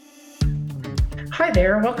Hi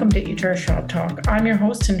there, welcome to HR Shop Talk. I'm your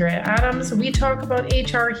host, Andrea Adams. We talk about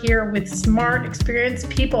HR here with smart, experienced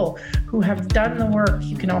people who have done the work.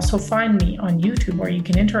 You can also find me on YouTube where you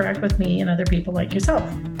can interact with me and other people like yourself.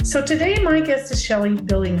 So today my guest is Shelley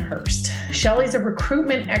Billinghurst. Shelley's a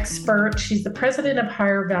recruitment expert. She's the president of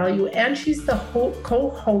Higher Value, and she's the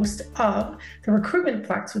co-host of the Recruitment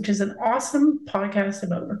Flex, which is an awesome podcast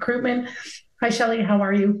about recruitment. Hi, Shelley, how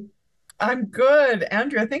are you? I'm good.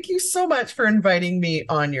 Andrea, thank you so much for inviting me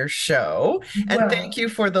on your show. And thank you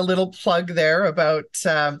for the little plug there about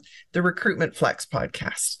the Recruitment Flex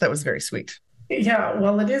podcast. That was very sweet. Yeah,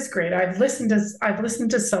 well, it is great. I've listened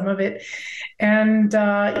to some of it, and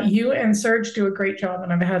you and Serge do a great job,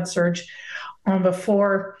 and I've had Serge on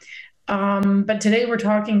before. But today we're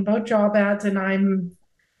talking about job ads, and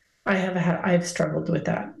I've struggled with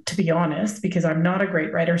that, to be honest, because I'm not a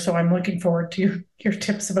great writer. So I'm looking forward to your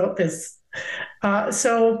tips about this.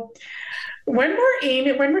 So when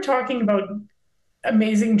we're talking about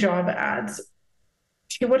amazing job ads,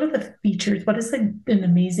 what are the features? What does an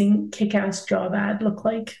amazing kick-ass job ad look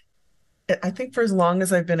like? I think for as long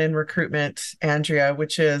as I've been in recruitment, Andrea,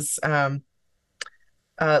 which is,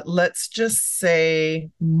 let's just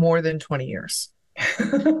say more than 20 years.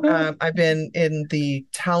 I've been in the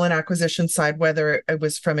talent acquisition side, whether it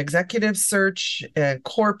was from executive search and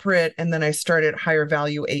corporate, and then I started Higher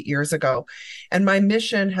Value 8 years ago. And my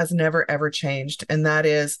mission has never, ever changed. And that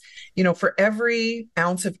is, for every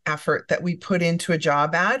ounce of effort that we put into a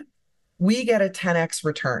job ad, we get a 10x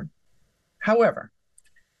return. However,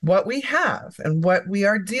 what we have and what we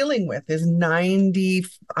are dealing with is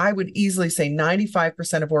I would easily say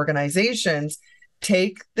 95% of organizations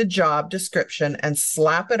take the job description and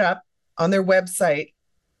slap it up on their website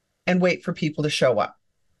and wait for people to show up.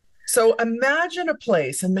 So imagine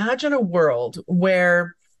a world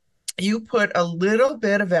where you put a little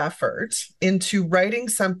bit of effort into writing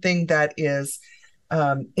something that is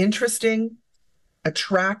interesting,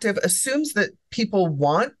 attractive, assumes that people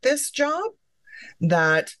want this job,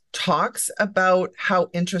 that talks about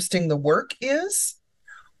how interesting the work is.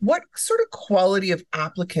 What sort of quality of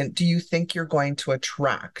applicant do you think you're going to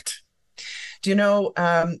attract? Do you know,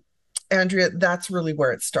 Andrea, that's really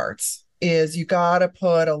where it starts, is you got to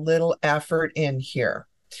put a little effort in here.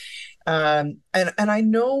 And I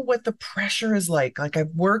know what the pressure is like. Like,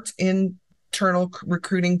 I've worked in internal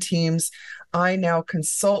recruiting teams. I now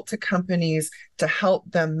consult to companies to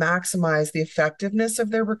help them maximize the effectiveness of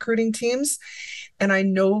their recruiting teams. And I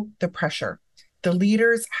know the pressure. The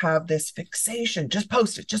leaders have this fixation. Just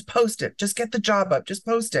post it, just get the job up, just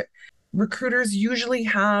post it. Recruiters usually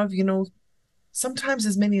have, sometimes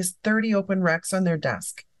as many as 30 open recs on their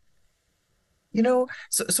desk. So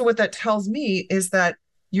what that tells me is that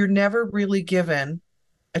you're never really given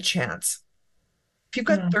a chance. If you've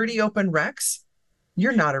got 30 open recs,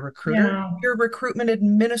 you're not a recruiter. Yeah. You're a recruitment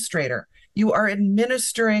administrator. You are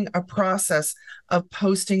administering a process of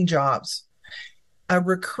posting jobs. A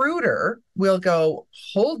recruiter will go,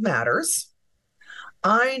 hold matters.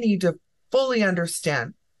 I need to fully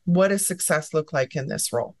understand, what does success look like in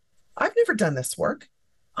this role? I've never done this work.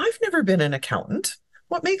 I've never been an accountant.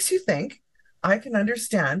 What makes you think I can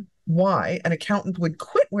understand why an accountant would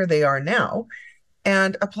quit where they are now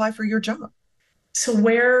and apply for your job? So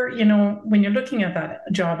where, when you're looking at that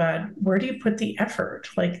job ad, where do you put the effort?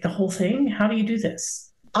 Like the whole thing? How do you do this?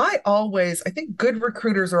 I think good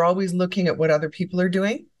recruiters are always looking at what other people are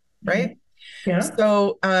doing, right? Yeah.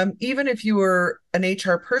 So even if you were an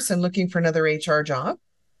HR person looking for another HR job,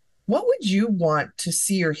 what would you want to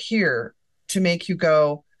see or hear to make you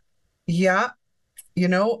go, yeah,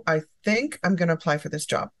 I think I'm going to apply for this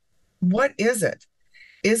job? What is it?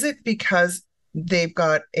 Is it because they've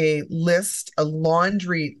got a list, a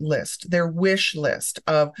laundry list, their wish list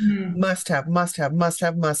of must have, must have, must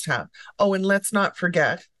have, must have? Oh, and let's not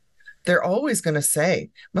forget, they're always going to say,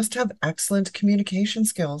 must have excellent communication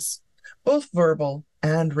skills, both verbal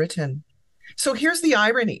and written. So here's the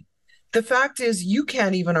irony. The fact is, you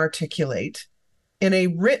can't even articulate in a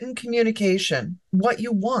written communication what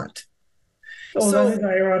you want. Oh, so, that is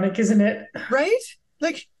ironic, isn't it? Right?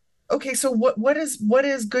 Like, okay, so what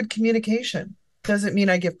is good communication? Does it mean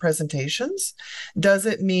I give presentations? Does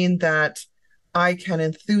it mean that I can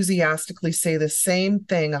enthusiastically say the same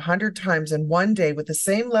thing 100 times in one day with the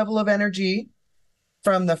same level of energy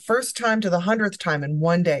from the first time to the 100th time in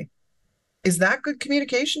one day? Is that good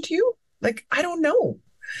communication to you? Like, I don't know.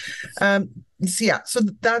 So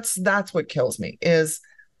that's what kills me, is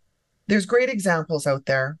there's great examples out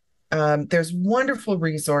there. There's wonderful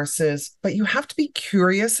resources, but you have to be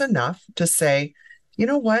curious enough to say, you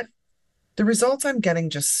know what? The results I'm getting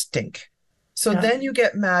just stink. So Yeah. then you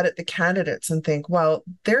get mad at the candidates and think, well,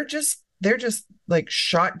 they're just like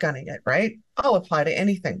shotgunning it, right? I'll apply to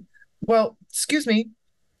anything. Well, excuse me,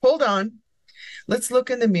 hold on. Let's look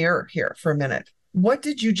in the mirror here for a minute. What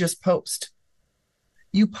did you just post?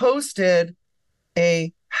 You posted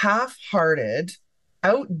a half-hearted,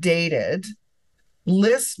 outdated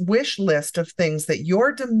wish list of things that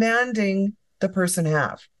you're demanding the person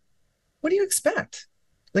have. What do you expect?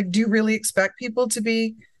 Like, do you really expect people to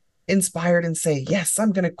be inspired and say, yes,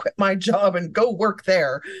 I'm going to quit my job and go work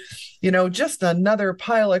there? Just another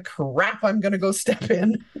pile of crap I'm going to go step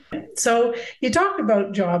in. So you talked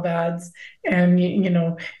about job ads and,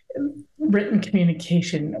 written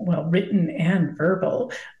communication, well, written and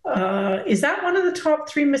verbal. Is that one of the top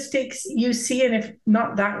three mistakes you see? And if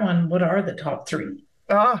not that one, what are the top three?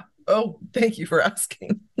 Oh, thank you for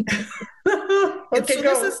asking. Okay, So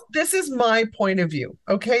go. this is my point of view.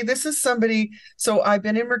 Okay. This is somebody. So I've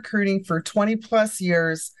been in recruiting for 20 plus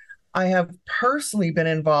years. I have personally been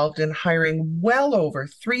involved in hiring well over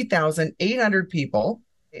 3,800 people.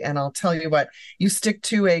 And I'll tell you what, you stick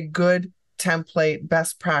to a good template,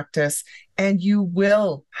 best practice, and you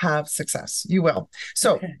will have success. You will.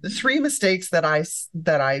 So Okay. the three mistakes that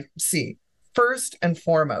I see, first and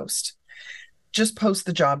foremost, just post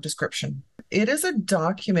the job description. It is a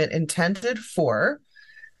document intended for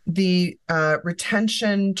the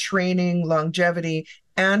retention, training, longevity,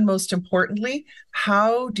 and most importantly,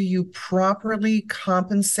 how do you properly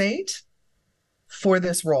compensate for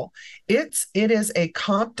this role? It is a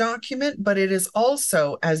comp document, but it is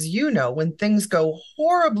also, as you know, when things go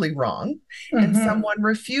horribly wrong and Mm-hmm. someone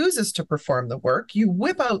refuses to perform the work, you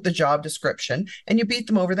whip out the job description and you beat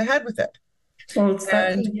them over the head with it. Well, it's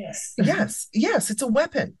that, And yes. yes, it's a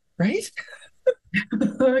weapon, right?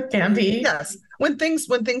 It can be. Yes, when things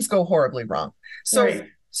go horribly wrong. So Right.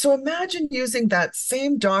 so imagine using that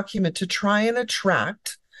same document to try and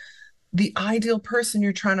attract the ideal person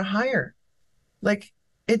you're trying to hire. Like,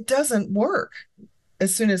 it doesn't work.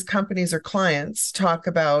 As soon as companies or clients talk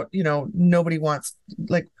about, nobody wants,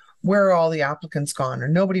 like, where are all the applicants gone, or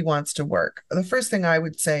nobody wants to work, the first thing I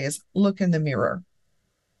would say is look in the mirror.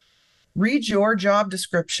 Read your job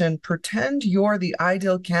description, pretend you're the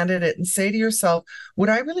ideal candidate, and say to yourself, would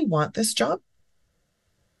I really want this job?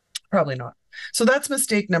 Probably not. So that's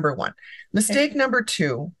mistake number one. Mistake Okay. number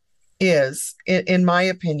two is, in my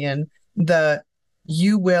opinion, the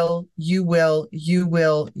you will, you will, you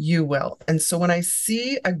will, you will. And so when I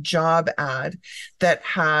see a job ad that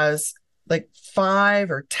has like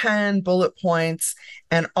 5 or 10 bullet points,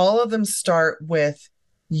 and all of them start with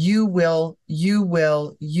you will, you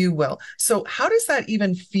will, you will. So how does that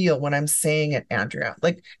even feel when I'm saying it, Andrea?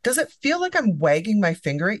 Like, does it feel like I'm wagging my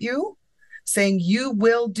finger at you? Saying you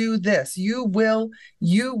will do this, you will.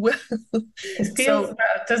 It feels, So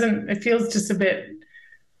it doesn't, it feels just a bit,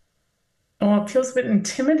 oh, it feels a bit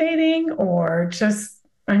intimidating or just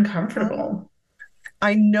um, uncomfortable.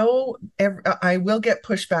 I know I will get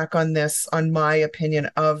pushback on this, on my opinion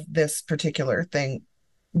of this particular thing,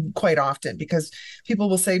 quite often, because people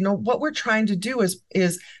will say, no, what we're trying to do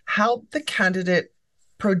is help the candidate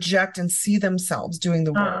project and see themselves doing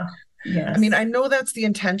the work. I mean, Yes. I know that's the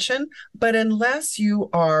intention, but unless you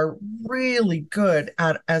are really good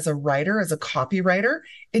at as a writer, as a copywriter,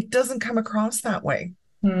 it doesn't come across that way.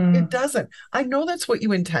 It Mm. doesn't. I know that's what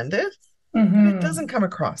you intended, but it Hmm. doesn't come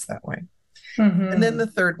across that way. And then Hmm. the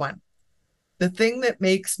third one, the thing that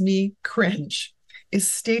makes me cringe is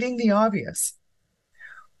stating the obvious.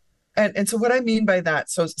 And so what I mean by that,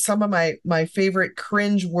 so some of my favorite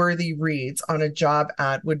cringe-worthy reads on a job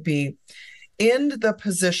ad would be, in the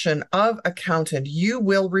position of accountant, you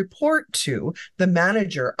will report to the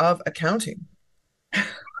manager of accounting.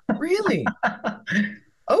 Really?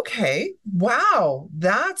 Okay. Wow.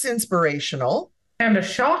 That's inspirational. And a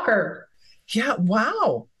shocker. Yeah.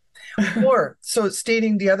 Wow. Or so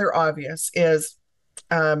stating the other obvious is,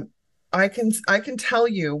 um, I can tell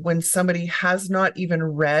you when somebody has not even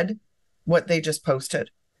read what they just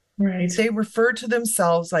posted. Right. They refer to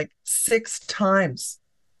themselves like 6 times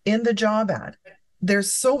in the job ad.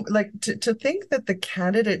 There's so, like, to think that the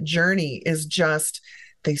candidate journey is just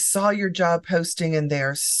they saw your job posting and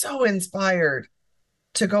they're so inspired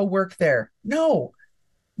to go work there. No,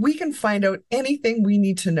 we can find out anything we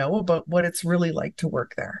need to know about what it's really like to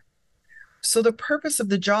work there. So the purpose of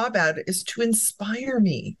the job ad is to inspire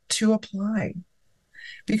me to apply.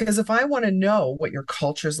 Because if I want to know what your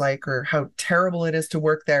culture's like or how terrible it is to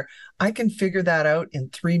work there, I can figure that out in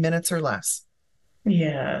 3 minutes or less.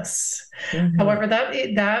 Yes. Mhm. However, that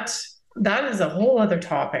is a whole other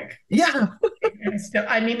topic. Yeah.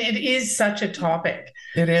 I mean, it is such a topic.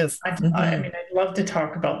 It is. I mean, I'd love to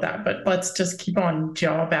talk about that, but let's just keep on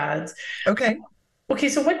job ads. Okay. Okay,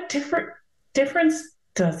 so what difference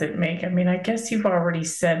does it make? I mean, I guess you've already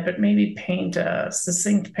said, but maybe paint a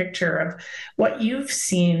succinct picture of what you've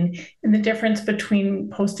seen in the difference between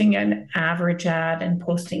posting an average ad and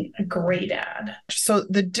posting a great ad. So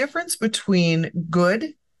the difference between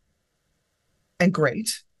good and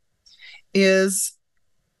great is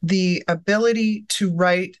the ability to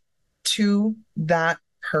write to that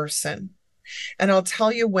person. And I'll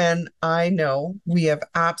tell you when I know we have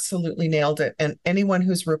absolutely nailed it. And anyone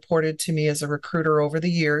who's reported to me as a recruiter over the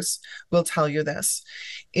years will tell you this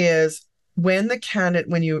is when the candidate,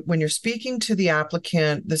 when you're speaking to the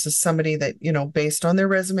applicant, this is somebody that, based on their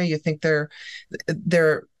resume, you think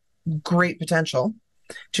they're great potential.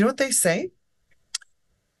 Do you know what they say?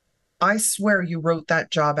 I swear you wrote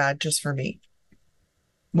that job ad just for me.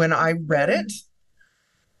 When I read it,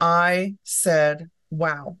 I said,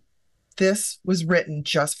 wow, this was written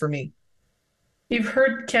just for me. You've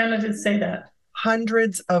heard candidates say that?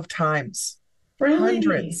 Hundreds of times. Really?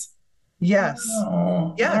 Hundreds. Yes.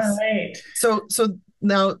 Oh, yes. All right. So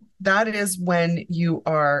now that is when you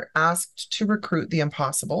are asked to recruit the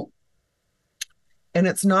impossible. And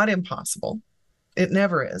it's not impossible. It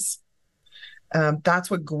never is. That's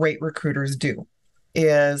what great recruiters do,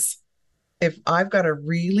 is if I've got a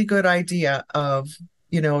really good idea of,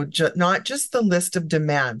 not just the list of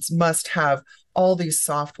demands must have all these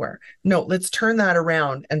software. No, let's turn that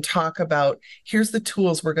around and talk about here's the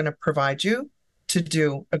tools we're going to provide you to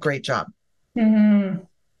do a great job. Mm-hmm.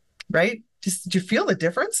 Right? Do you feel the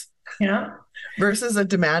difference? Yeah. Versus a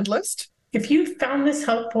demand list? If you found this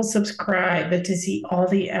helpful, subscribe to see all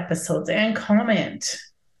the episodes and comment.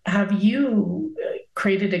 Have you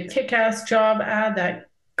created a kick-ass job ad that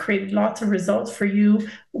created lots of results for you?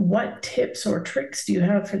 What tips or tricks do you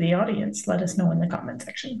have for the audience? Let us know in the comment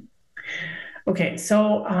section. Okay,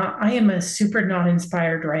 so I am a super not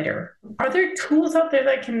inspired writer. Are there tools out there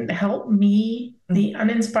that can help me, the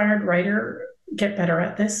uninspired writer, get better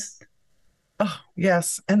at this? Oh,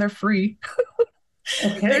 yes, and they're free.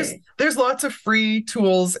 Okay. There's lots of free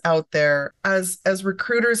tools out there. As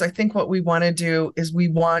recruiters, I think what we want to do is we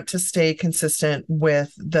want to stay consistent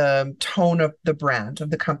with the tone of the brand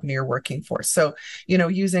of the company you're working for. So,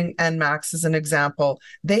 using NMAX as an example,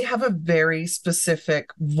 they have a very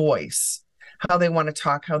specific voice, how they want to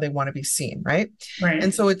talk, how they want to be seen, right? Right.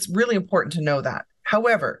 And so it's really important to know that.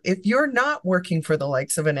 However, if you're not working for the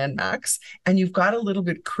likes of an NMAX and you've got a little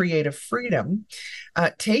bit creative freedom,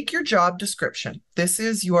 take your job description. This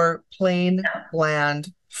is your plain,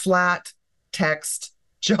 bland, flat text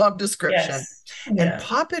job description and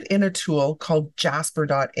pop it in a tool called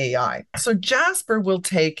Jasper.ai. So Jasper will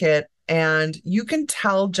take it and you can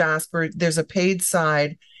tell Jasper there's a paid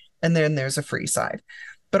side and then there's a free side.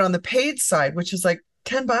 But on the paid side, which is like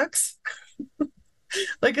 $10,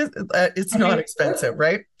 like it's not expensive,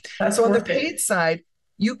 right? So on the paid side,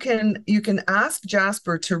 you can ask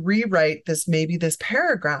Jasper to rewrite this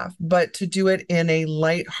paragraph, but to do it in a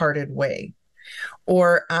lighthearted way,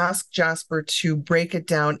 or ask Jasper to break it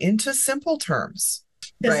down into simple terms.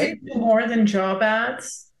 Does it do more than job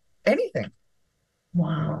ads? Anything.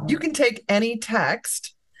 Wow. You can take any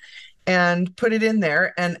text and put it in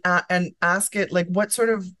there and ask it, like, what sort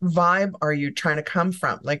of vibe are you trying to come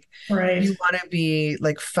from? Like, do you want to be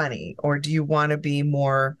like funny, or do you want to be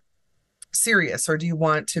more serious, or do you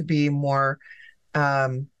want to be more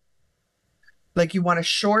like you want to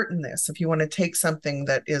shorten this? If you want to take something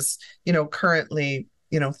that is, currently,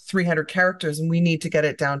 300 characters and we need to get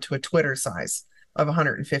it down to a Twitter size of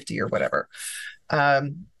 150 or whatever,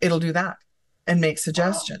 it'll do that and make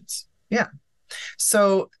suggestions. Wow. Yeah.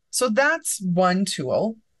 So that's one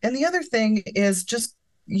tool. And the other thing is just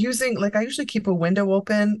using, like, I usually keep a window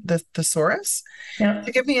open, the thesaurus,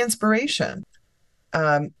 to give me inspiration.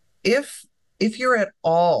 If you're at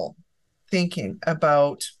all thinking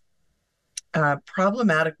about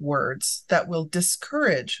problematic words that will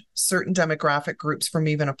discourage certain demographic groups from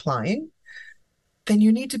even applying, then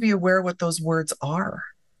you need to be aware what those words are.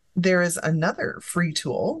 There is another free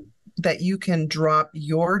tool that you can drop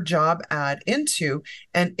your job ad into,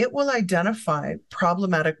 and it will identify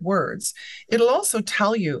problematic words. It'll also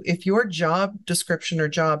tell you if your job description or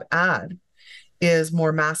job ad is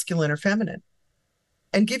more masculine or feminine,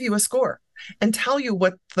 and give you a score and tell you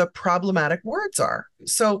what the problematic words are.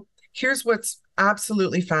 So here's what's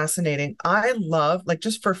absolutely fascinating. I love, like,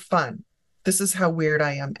 just for fun, this is how weird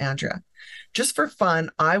I am, Andrea. Just for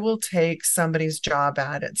fun, I will take somebody's job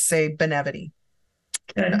ad at, say, Benevity.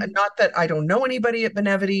 Okay. Not that I don't know anybody at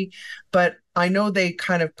Benevity, but I know they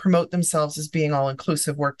kind of promote themselves as being all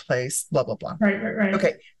inclusive workplace, blah, blah, blah. Right, right, right.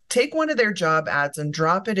 Okay. Take one of their job ads and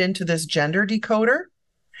drop it into this gender decoder.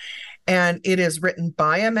 And it is written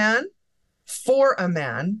by a man for a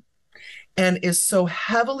man and is so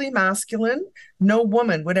heavily masculine, no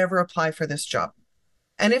woman would ever apply for this job.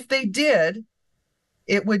 And if they did,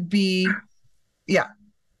 it would be, yeah,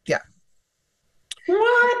 yeah.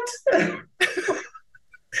 What?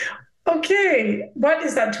 Okay. What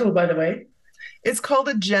is that tool, by the way? It's called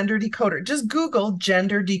a gender decoder. Just Google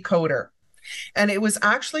gender decoder. And it was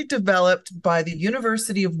actually developed by the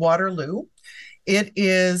University of Waterloo.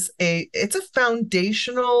 It's a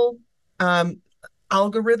foundational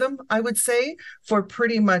algorithm, I would say, for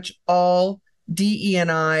pretty much all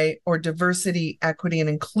DE&I or diversity, equity, and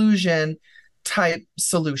inclusion type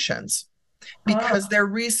solutions, because their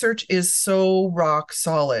research is so rock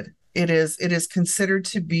solid. It is considered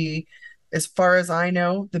to be, as far as I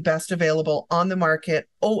know, the best available on the market.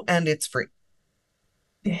 Oh, and it's free.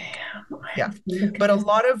 Damn. Yeah. But a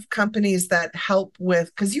lot of companies that help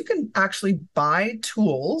with, because you can actually buy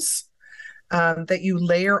tools that you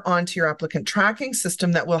layer onto your applicant tracking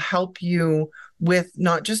system that will help you with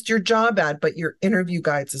not just your job ad, but your interview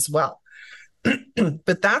guides as well.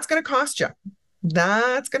 But that's going to cost you.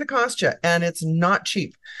 That's going to cost you. And it's not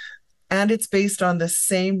cheap. And it's based on the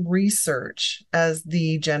same research as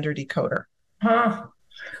the gender decoder. Huh.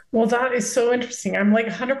 Well, that is so interesting. I'm like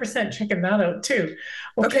 100% checking that out too.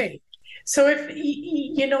 Okay. So if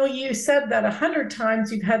you said that 100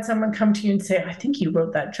 times you've had someone come to you and say, I think you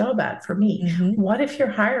wrote that job ad for me. Mm-hmm. What if you're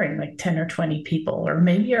hiring like 10 or 20 people, or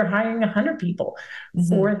maybe you're hiring 100 people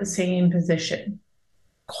for the same position?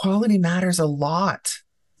 Quality matters a lot,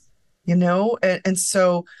 and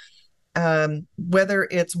so whether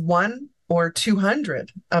it's 1 or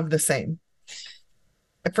 200 of the same,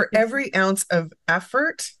 for every ounce of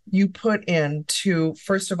effort you put into,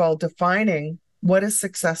 first of all, defining what does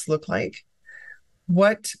success look like?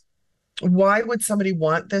 Why would somebody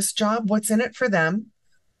want this job? What's in it for them?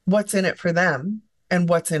 What's in it for them? And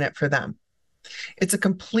what's in it for them? It's a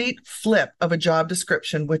complete flip of a job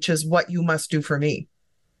description, which is what you must do for me.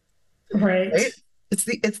 Right.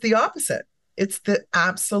 It's the opposite. It's the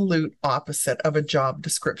absolute opposite of a job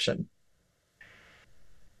description.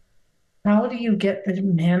 How do you get the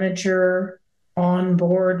manager on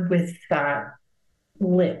board with that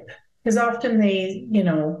lip? Because often they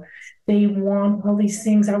want all these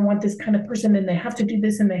things. I want this kind of person, and they have to do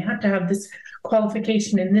this, and they have to have this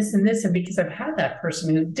qualification and this and this. And because I've had that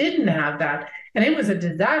person who didn't have that, and it was a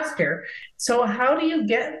disaster. So how do you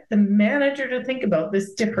get the manager to think about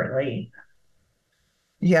this differently?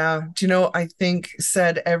 Yeah. I think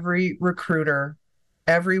said every recruiter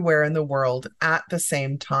everywhere in the world at the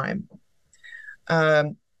same time.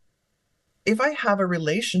 If I have a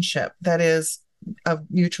relationship that is of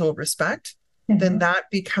mutual respect, then that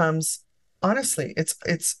becomes, honestly,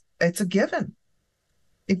 it's a given.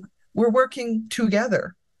 We're working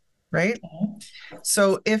together, right?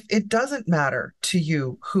 So if it doesn't matter to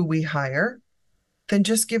you who we hire, then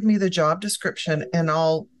just give me the job description and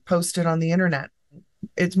I'll post it on the internet.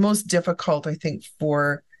 It's most difficult, I think,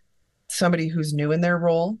 for somebody who's new in their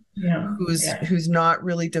role, who's not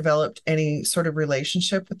really developed any sort of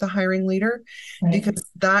relationship with the hiring leader, because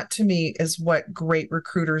that to me is what great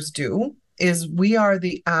recruiters do, is we are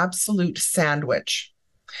the absolute sandwich.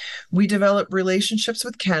 We develop relationships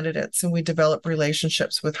with candidates and we develop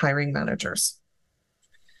relationships with hiring managers.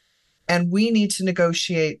 And we need to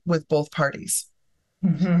negotiate with both parties,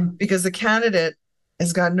 because the candidate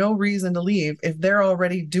has got no reason to leave if they're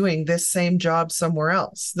already doing this same job somewhere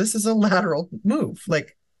else. This is a lateral move.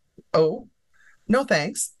 Like, oh, no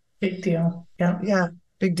thanks. Big deal. Yeah. Yeah,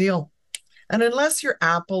 big deal. And unless you're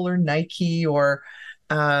Apple or Nike or,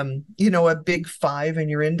 a big five in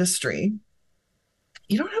your industry,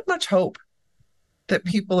 you don't have much hope that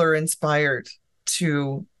people are inspired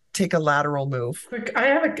to take a lateral move. Quick, I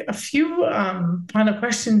have a few final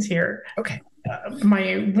questions here. Okay.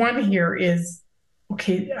 My one here is,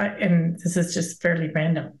 okay, and this is just fairly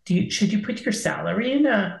random. Should you put your salary in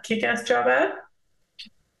a kick-ass job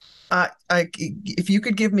ad? If you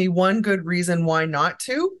could give me one good reason why not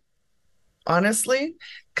to, honestly,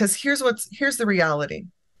 because here's the reality.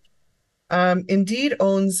 Indeed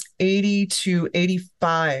owns 80 to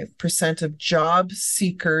 85% of job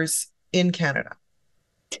seekers in Canada.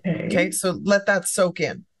 Okay, so let that soak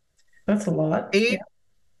in. That's a lot.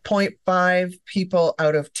 8.5 people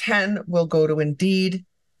out of 10 will go to Indeed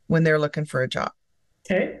when they're looking for a job.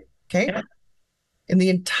 Okay. Yeah. In the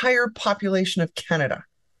entire population of Canada.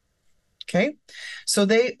 Okay. So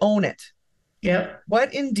they own it. Yep.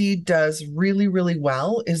 What Indeed does really, really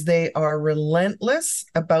well is they are relentless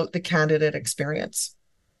about the candidate experience.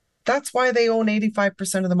 That's why they own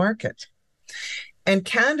 85% of the market. And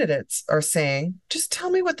candidates are saying, just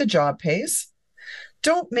tell me what the job pays.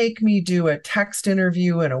 Don't make me do a text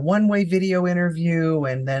interview and a one-way video interview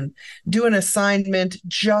and then do an assignment.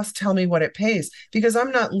 Just tell me what it pays, because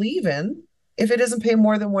I'm not leaving if it doesn't pay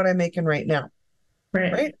more than what I'm making right now.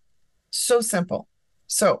 Right? So simple.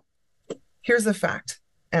 So here's the fact,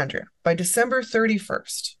 Andrea. By December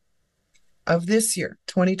 31st of this year,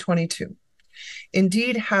 2022,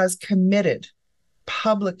 Indeed has committed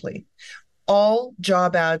publicly all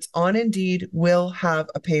job ads on Indeed will have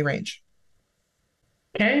a pay range.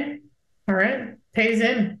 Okay. All right. Pays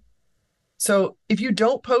in. So if you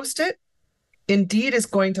don't post it, Indeed is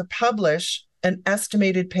going to publish an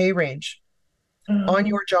estimated pay range on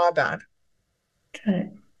your job ad. Okay.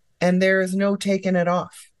 And there is no taking it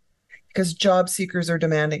off because job seekers are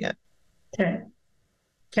demanding it. Okay.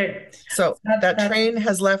 Okay. So that train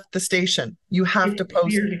has left the station. You have to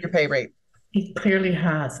post your pay rate. It clearly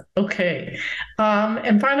has. Okay.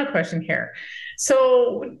 And final question here.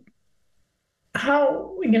 So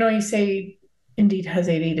how, you say Indeed has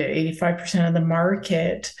 80 to 85% of the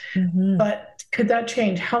market, but could that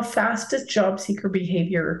change? How fast does job seeker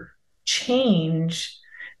behavior change?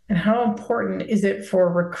 And how important is it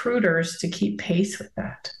for recruiters to keep pace with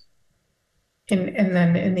that? And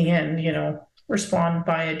then in the end, respond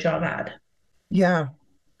by a job ad. Yeah.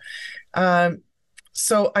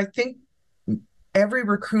 So I think every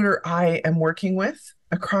recruiter I am working with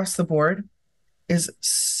across the board is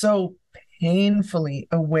so painfully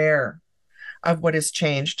aware of what has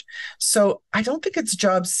changed. So I don't think it's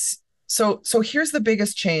jobs. So here's the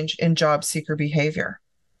biggest change in job seeker behavior.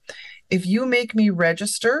 If you make me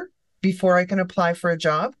register before I can apply for a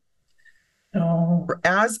job,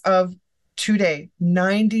 as of today,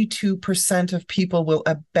 92% of people will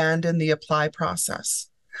abandon the apply process.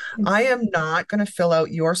 I am not going to fill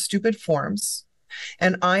out your stupid forms,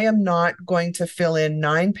 and I am not going to fill in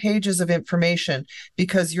 9 pages of information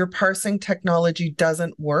because your parsing technology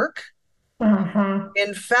doesn't work.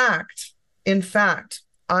 In fact,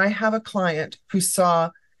 I have a client who saw,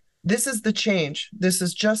 this is the change. This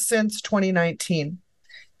is just since 2019.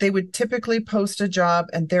 They would typically post a job,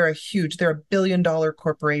 and they're a $1 billion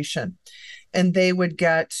corporation, and they would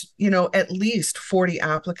get, at least 40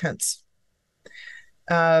 applicants.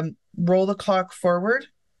 Roll the clock forward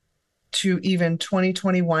to even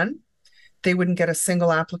 2021, they wouldn't get a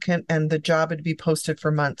single applicant, and the job would be posted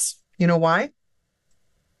for months. You know why?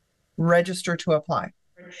 Register to apply.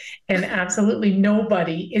 And absolutely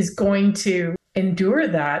nobody is going to endure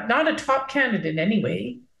that. Not a top candidate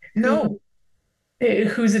anyway. No.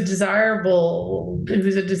 Who's a desirable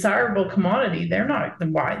commodity. They're not.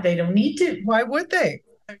 Why? They don't need to. Why would they?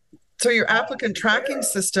 So your applicant tracking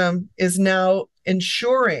system is now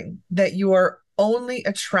ensuring that you are only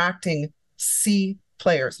attracting C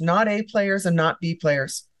players, not A players and not B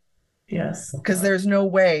players. Yes. Because there's no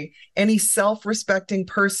way any self-respecting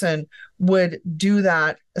person would do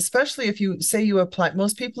that, especially if you say you apply.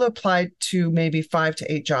 Most people apply to maybe 5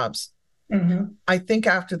 to 8 jobs. I think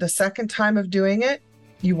after the second time of doing it,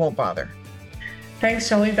 you won't bother. Thanks,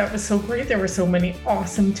 Shelley. That was so great. There were so many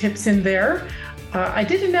awesome tips in there. I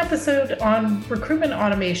did an episode on recruitment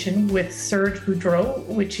automation with Serge Boudreau,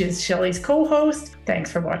 which is Shelley's co-host.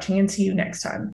 Thanks for watching, and see you next time.